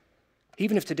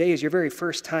 Even if today is your very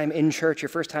first time in church, your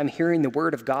first time hearing the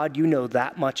word of God, you know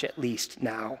that much at least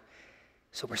now.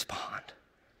 So respond.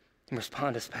 And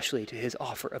respond especially to his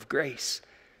offer of grace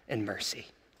and mercy.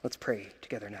 Let's pray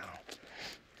together now.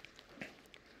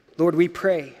 Lord, we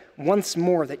pray once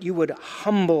more that you would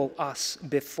humble us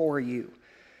before you,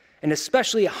 and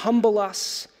especially humble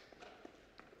us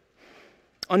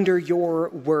under your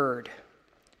word,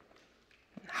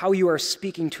 how you are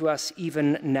speaking to us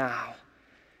even now.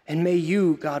 And may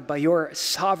you, God, by your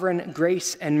sovereign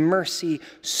grace and mercy,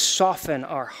 soften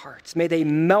our hearts. May they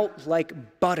melt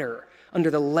like butter under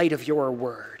the light of your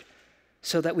word,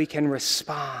 so that we can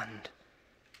respond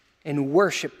in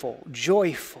worshipful,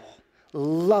 joyful,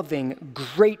 loving,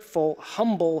 grateful,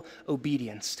 humble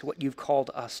obedience to what you've called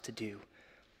us to do.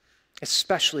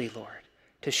 Especially, Lord,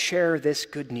 to share this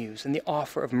good news and the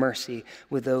offer of mercy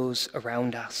with those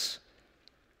around us.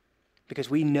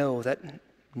 Because we know that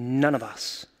none of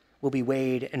us will be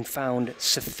weighed and found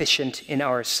sufficient in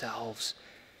ourselves.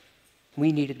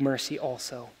 We needed mercy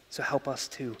also, so help us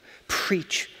to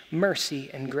preach mercy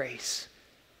and grace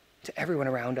to everyone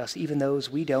around us, even those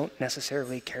we don't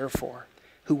necessarily care for,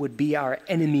 who would be our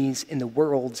enemies in the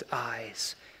world's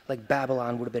eyes, like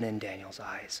Babylon would have been in Daniel's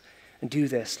eyes. And do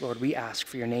this, Lord, we ask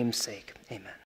for your name's sake. Amen.